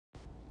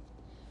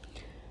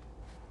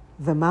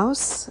The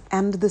Mouse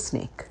and the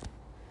Snake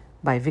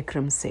by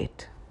Vikram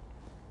Seth.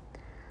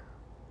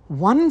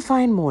 One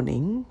fine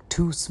morning,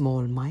 two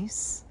small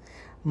mice,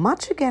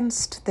 much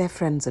against their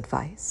friend's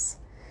advice,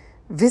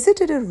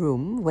 visited a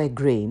room where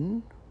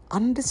grain,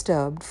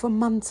 undisturbed for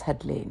months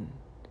had lain.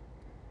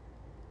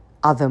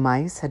 Other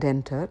mice had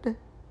entered.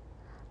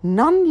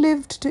 None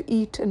lived to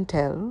eat and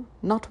tell,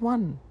 not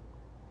one.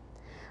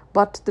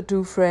 But the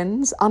two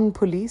friends,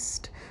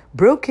 unpoliced,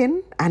 broke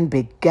in and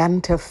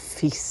began to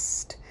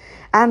feast,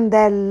 and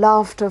their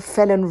laughter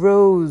fell and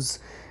rose,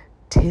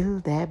 till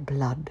their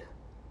blood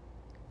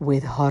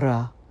with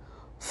horror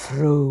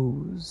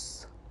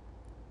froze.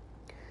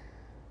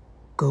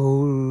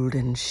 Gold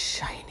and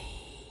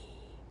shiny,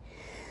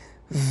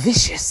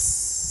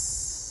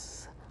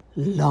 vicious,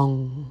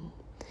 long,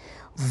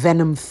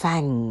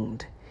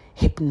 venom-fanged,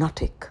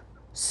 hypnotic,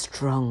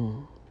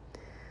 strong,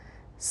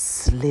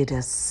 slid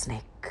a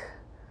snake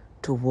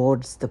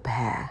towards the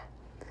pair,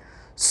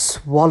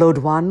 swallowed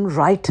one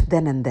right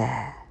then and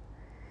there,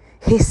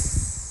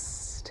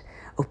 hissed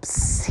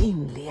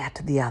obscenely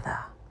at the other.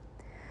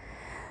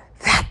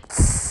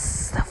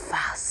 That's the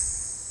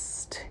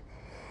first,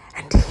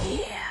 and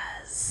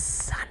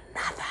here's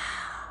another.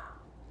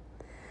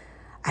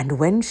 And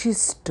when she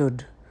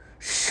stood,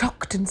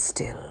 shocked and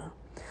still,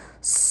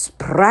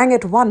 sprang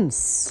at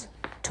once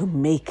to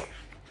make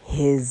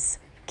his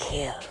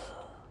kill.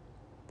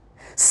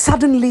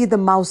 Suddenly the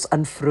mouse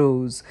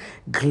unfroze,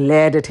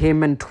 glared at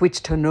him and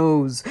twitched her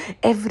nose.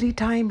 Every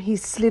time he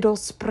slid or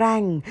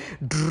sprang,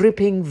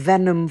 dripping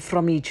venom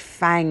from each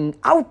fang,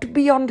 out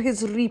beyond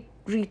his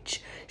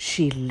reach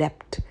she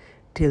leapt,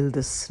 till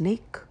the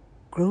snake,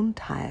 grown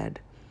tired,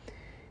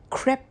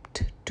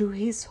 crept to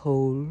his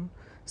hole,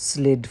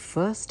 slid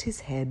first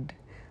his head,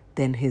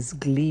 then his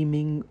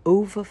gleaming,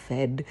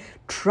 overfed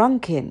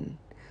trunk in,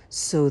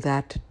 so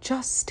that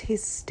just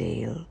his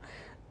tail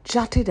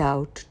jutted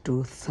out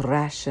to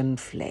thrash and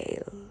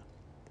flail.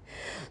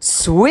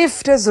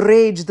 Swift as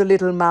rage the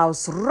little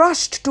mouse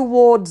rushed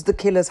towards the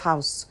killer's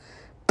house,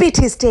 bit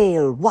his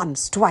tail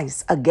once,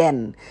 twice,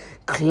 again,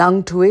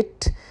 clung to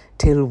it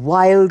till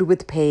wild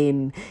with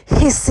pain,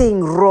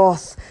 hissing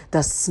wrath,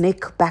 the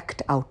snake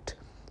backed out,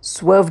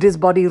 swerved his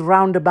body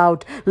round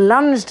about,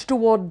 lunged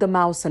toward the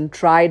mouse and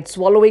tried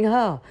swallowing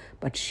her,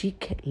 but she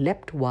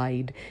leapt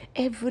wide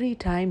every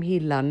time he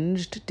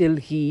lunged, till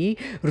he,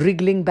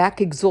 wriggling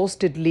back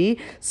exhaustedly,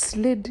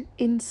 slid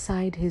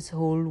inside his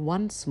hole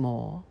once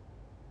more.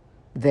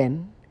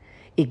 Then,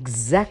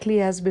 exactly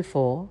as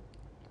before,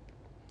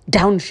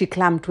 down she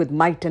clamped with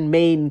might and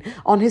main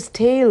on his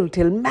tail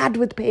till mad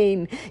with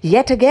pain.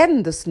 Yet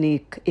again the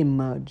snake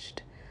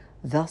emerged.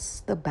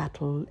 Thus the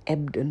battle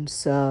ebbed and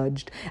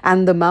surged,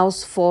 and the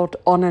mouse fought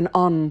on and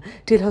on,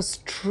 till her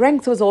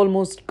strength was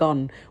almost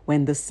gone,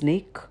 when the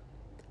snake,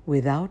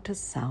 without a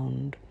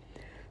sound,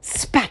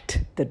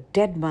 spat the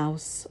dead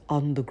mouse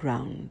on the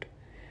ground,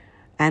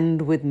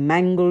 and with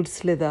mangled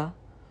slither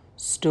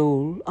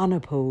stole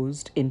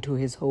unopposed into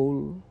his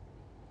hole.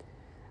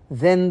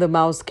 Then the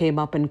mouse came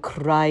up and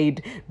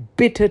cried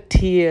bitter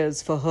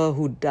tears for her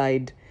who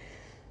died.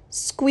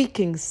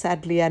 Squeaking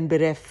sadly and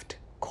bereft,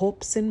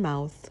 corpse in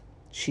mouth,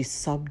 she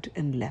sobbed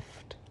and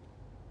left.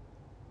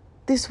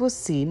 This was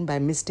seen by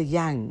Mr.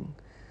 Yang.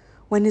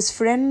 When his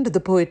friend, the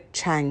poet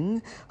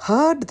Chang,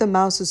 heard the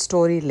mouse's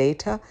story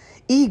later,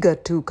 eager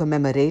to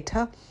commemorate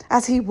her,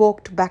 as he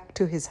walked back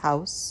to his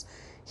house,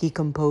 he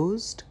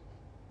composed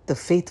The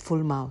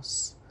Faithful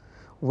Mouse,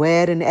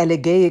 where in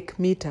elegiac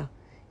meter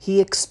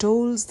he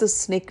extols the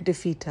snake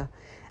defeater,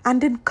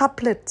 and in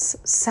couplets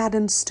sad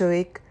and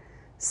stoic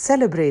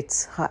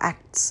celebrates her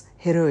acts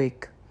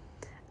heroic,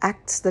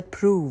 acts that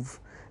prove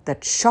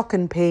that shock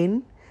and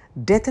pain,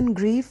 death and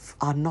grief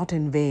are not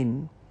in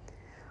vain,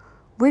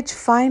 which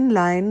fine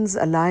lines,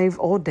 alive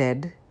or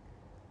dead,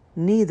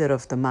 neither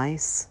of the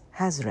mice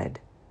has read.